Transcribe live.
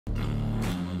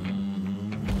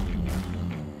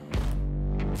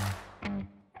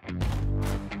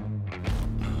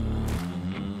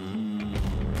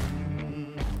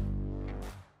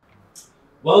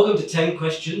Welcome to 10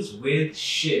 Questions with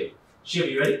Shiv. Shiv,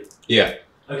 you ready? Yeah.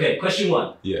 Okay, question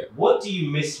 1. Yeah. What do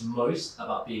you miss most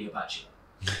about being a bachelor?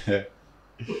 What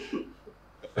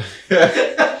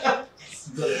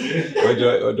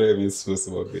do I miss most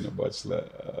about being a bachelor?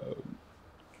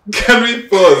 Can we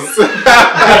pause?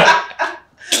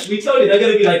 We told you they're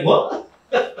going to be like, what?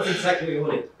 That's exactly what you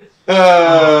wanted.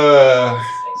 Excellent.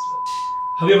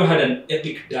 Have you ever had an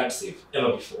epic dad save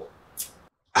ever before?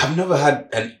 I've never had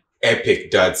an epic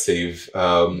dad save.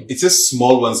 It's just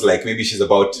small ones, like maybe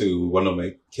one of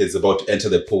my kids about to enter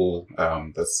the pool.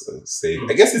 That's a save.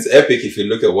 I guess it's epic if you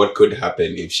look at what could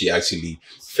happen if she actually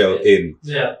fell in.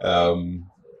 Yeah.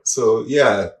 So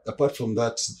yeah, apart from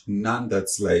that, none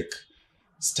that's like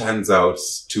stands out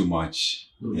too much.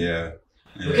 Yeah.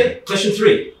 Okay, question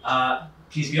 3.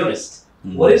 Please be honest.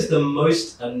 What is the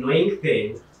most annoying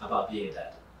thing about being a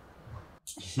dad?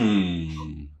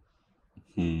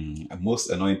 The most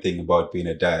annoying thing about being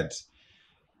a dad,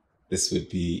 this would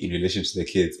be in relation to the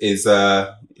kids, is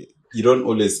you don't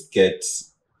always get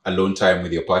alone time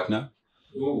with your partner.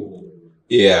 Ooh.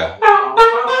 Yeah.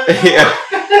 Yeah.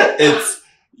 It's,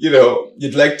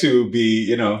 you'd like to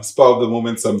be, spur of the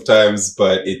moment sometimes,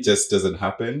 but it just doesn't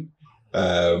happen.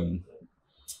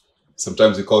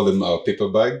 Sometimes we call them our paper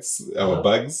bags, our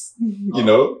bags,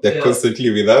 they're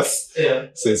constantly with us. Yeah.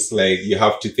 So it's like, you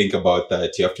have to think about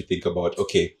that. You have to think about,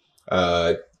 okay,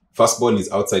 firstborn is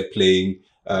outside playing,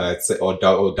 or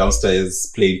downstairs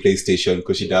playing PlayStation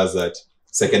because she does that.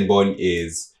 Secondborn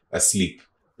is asleep.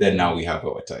 Then now we have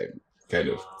our time, kind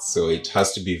of. So it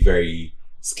has to be very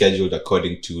scheduled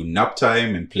according to nap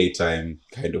time and playtime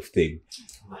kind of thing.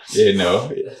 This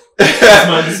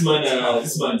man's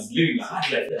living a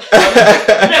hard life.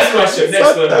 Next question.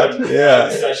 Yeah.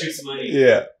 Shiv Simani.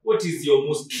 Yeah. What is your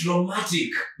most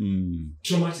traumatic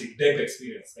diaper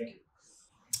experience? Thank you.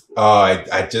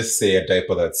 I just say a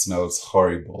diaper that smells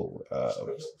horrible.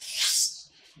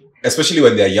 Especially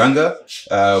when they're younger,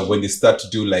 when they start to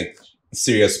do like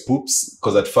serious poops,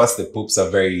 because at first the poops are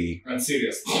very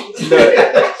unserious.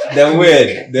 They're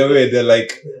weird. They're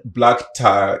like black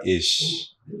tar-ish.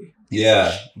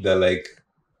 Yeah, they're like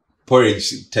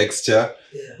porridge texture,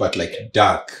 but like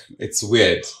dark. It's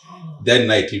weird. Then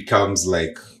night it becomes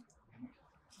like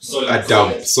a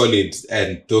dump, solid,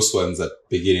 and those ones at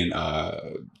beginning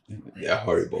they're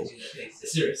horrible.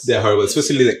 They're horrible,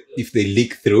 especially like if they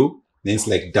leak through. Then it's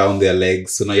like down their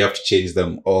legs, so now you have to change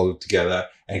them all together,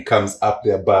 and comes up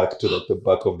their back to like the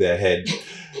back of their head.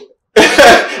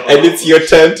 And it's your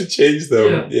turn to change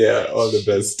them. Yeah, all the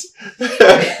best.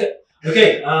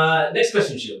 Okay, next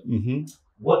question, Shiv.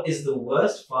 What is the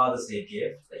worst Father's Day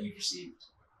gift that you've received?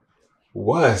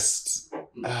 Worst?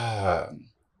 I've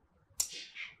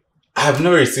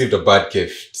never received a bad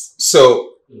gift.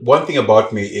 So one thing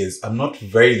about me is I'm not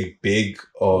very big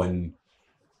on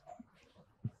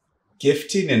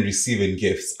gifting and receiving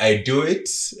gifts. I do it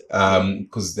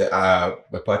because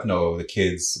my partner or the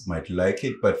kids might like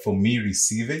it, but for me,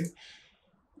 receiving,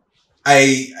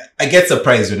 I get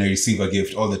surprised when I receive a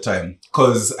gift all the time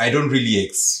because I don't really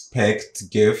expect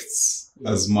gifts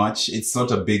as much. It's not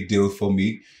a big deal for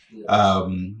me.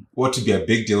 What would be a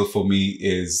big deal for me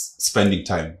is spending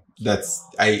time.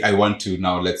 I want to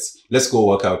now, let's go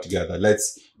work out together.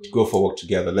 Let's go for walk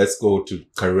together. Let's go to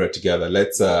career together.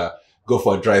 Let's go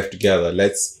for a drive together.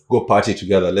 Let's go party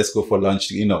together. Let's go for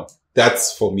lunch.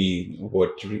 That's for me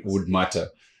what would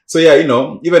matter. So yeah,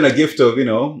 even a gift of,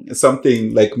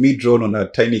 something like me drawn on a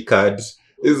tiny card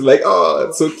is like, oh,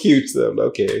 it's so cute. So I'm like,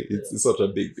 okay, it's not a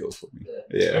big deal for me.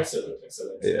 Yeah. Excellent.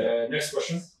 Yeah. Next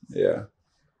question. Yeah.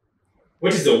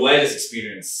 What is the wildest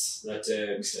experience that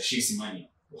Mr. Shiv Simani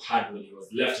had when he was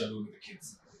left alone with the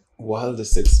kids?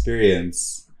 Wildest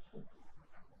experience?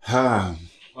 Are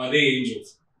they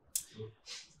angels?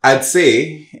 I'd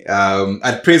say,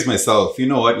 I'd praise myself. You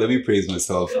know what? Let me praise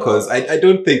myself because I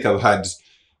don't think I've had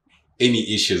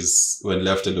any issues when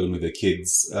left alone with the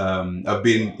kids. I've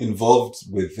been involved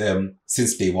with them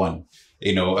since day one.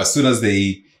 As soon as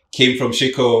they came from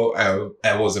Chico,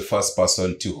 I was the first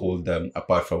person to hold them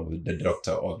apart from the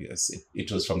doctor, obvious.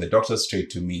 It was from the doctor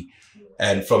straight to me.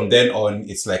 And from then on,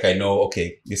 it's like, I know,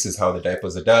 okay, this is how the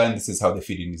diapers are done. This is how the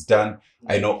feeding is done.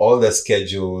 I know all their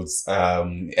schedules,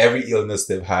 every illness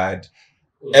they've had,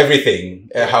 everything,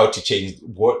 how to change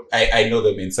what I know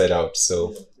them inside out.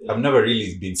 So I've never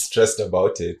really been stressed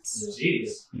about it.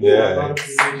 Jeez. Yeah. Yeah, thank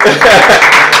you.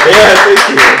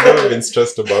 I've never been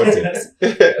stressed about it.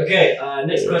 Okay,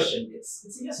 next question. It's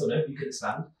a yes or no, you can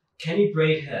expand. Can you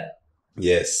braid hair?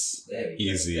 Yes.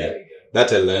 Easy.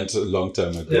 That I learned a long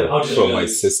time ago from my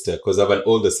sister, because I have an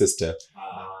older sister.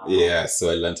 Yeah, so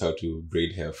I learned how to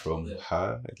braid hair from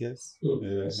her, I guess.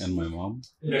 Yeah, and my mom.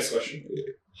 Next question.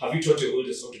 Have you taught your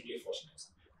oldest how to play Fortnite?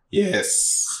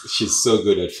 Yes, she's so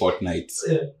good at Fortnite.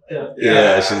 Yeah.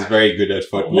 Yeah, she's very good at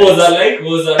Fortnite. What was that like?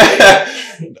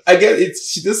 I guess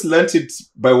she just learned it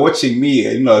by watching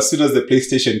me. You know, as soon as the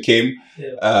PlayStation came,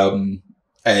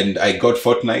 and I got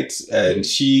Fortnite, and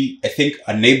I think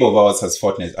a neighbor of ours has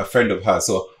Fortnite, a friend of hers.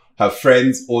 So her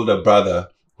friend's older brother,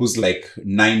 who's like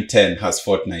 9, 10, has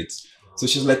Fortnite. So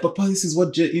she's like, Papa, this is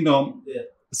what,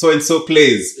 so-and-so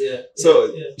plays.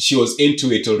 She was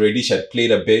into it already. She had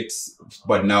played a bit,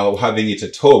 but now having it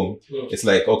at home, it's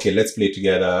like, okay, let's play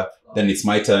together. Then it's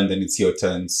my turn, then it's your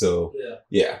turn. So,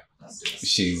 yeah.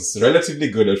 She's relatively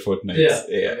good at Fortnite.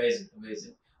 Yeah. Amazing.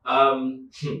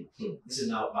 This is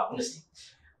now about honesty.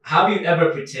 Have you ever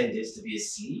pretended to be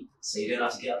asleep so you don't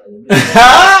have to get up in the middle of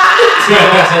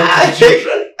the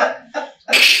children?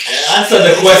 Answer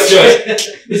the question.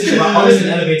 This is about honest and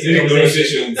elevated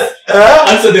conversations.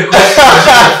 Answer the question.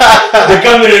 The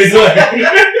camera is on.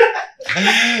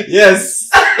 Yes.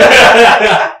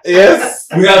 Yes.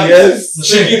 We have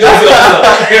Shiki does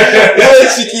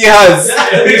yes, Shiki has.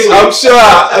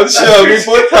 I'm sure. We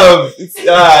both have.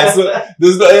 So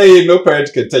there's no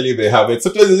parent can tell you they have it.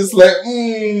 Sometimes it's just like,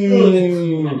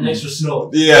 an extra snow.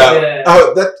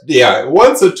 Yeah.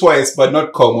 Once or twice, but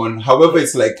not common. However,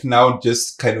 it's like now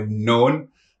just kind of known,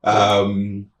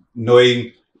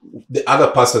 knowing the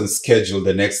other person's schedule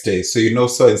the next day. So you know,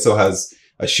 so and so has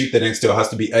a shoot the next day or has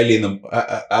to be early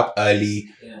up early.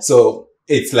 So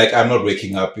it's like I'm not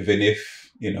waking up, even if,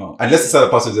 unless this other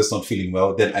person is just not feeling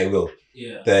well, then I will.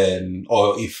 Then,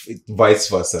 or if vice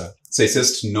versa. So it's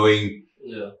just knowing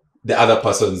the other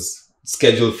person's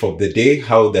schedule for the day,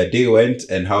 how their day went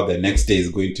and how the next day is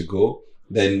going to go.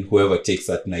 Then whoever takes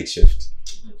that night shift.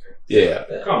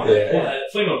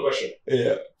 Final question.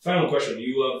 Final question.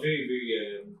 You are very,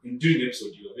 very, during the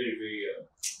episode, you are very, very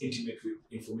intimate with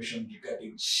information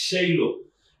regarding Shiloh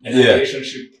and her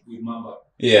relationship with Mamba.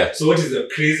 So what is the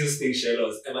craziest thing Shiloh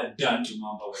has ever done to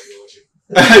Mamba while you're watching?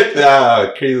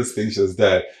 Craziest thing she's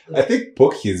done. I think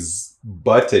poke his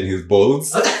butt and his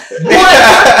balls. Just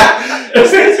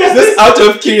out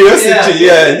of curiosity.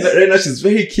 Right now she's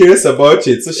very curious about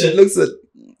it. So she looks at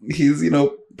his,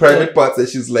 private parts and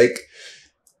she's like,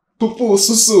 poo-poo,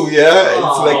 susu,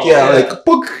 It's like,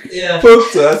 poke.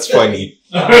 So that's funny.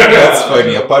 That's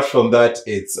funny. Apart from that,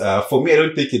 it's, for me, I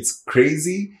don't think it's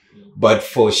crazy. But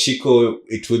for Shiko,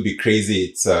 it would be crazy.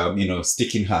 It's,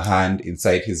 sticking her hand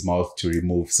inside his mouth to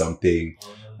remove something.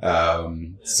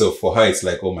 So for her, it's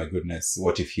like, oh my goodness,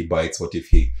 what if he bites? What if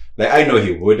he, I know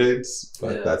he wouldn't,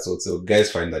 but that's also, guys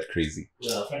find that crazy.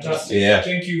 Yeah, fantastic.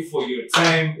 Thank you for your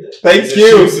time. Thank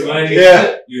you. Shiv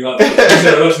Simani. You have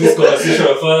watched this conversation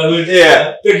of fatherhood.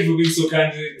 Thank you for being so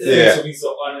candid. Thank you for being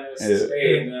so honest.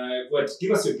 And,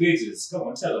 give us your pages. Come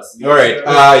on, tell us. All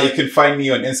right. You can find me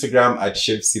on Instagram at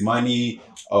Shiv Simani,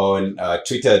 on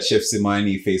Twitter at Shiv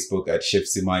Simani, Facebook at Shiv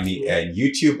Simani, and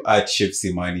YouTube at Shiv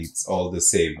Simani. It's all the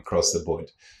same across the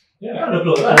board. Round of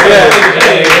applause.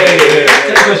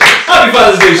 Happy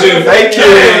Father's Day, Shiv. Thank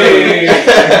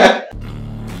you.